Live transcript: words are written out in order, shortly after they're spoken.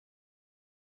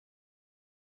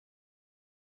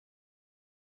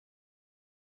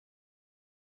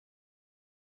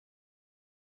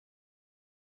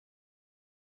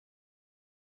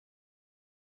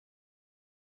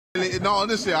No,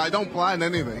 honestly, I don't plan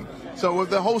anything. So with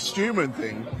the whole streaming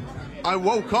thing, I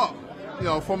woke up,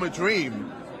 from a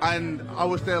dream, and I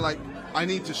was there like, I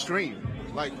need to stream.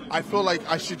 Like, I feel like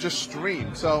I should just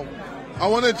stream. So I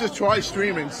want to just try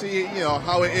streaming, see,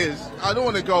 how it is. I don't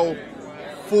want to go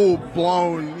full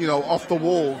blown, off the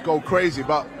wall, go crazy,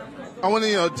 but I want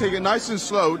to, take it nice and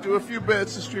slow, do a few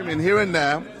bits of streaming here and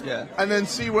there, yeah, and then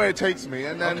see where it takes me.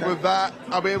 And then with that,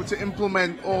 I'll be able to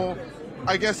implement, or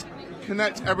I guess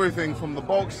connect everything from the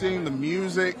boxing, the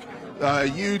music,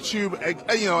 YouTube,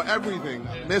 everything.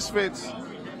 Misfits,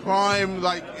 Prime,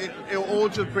 like it'll all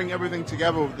just bring everything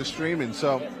together with the streaming.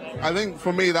 So I think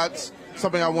for me, that's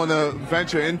something I want to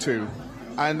venture into,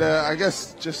 and I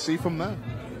guess just see from there.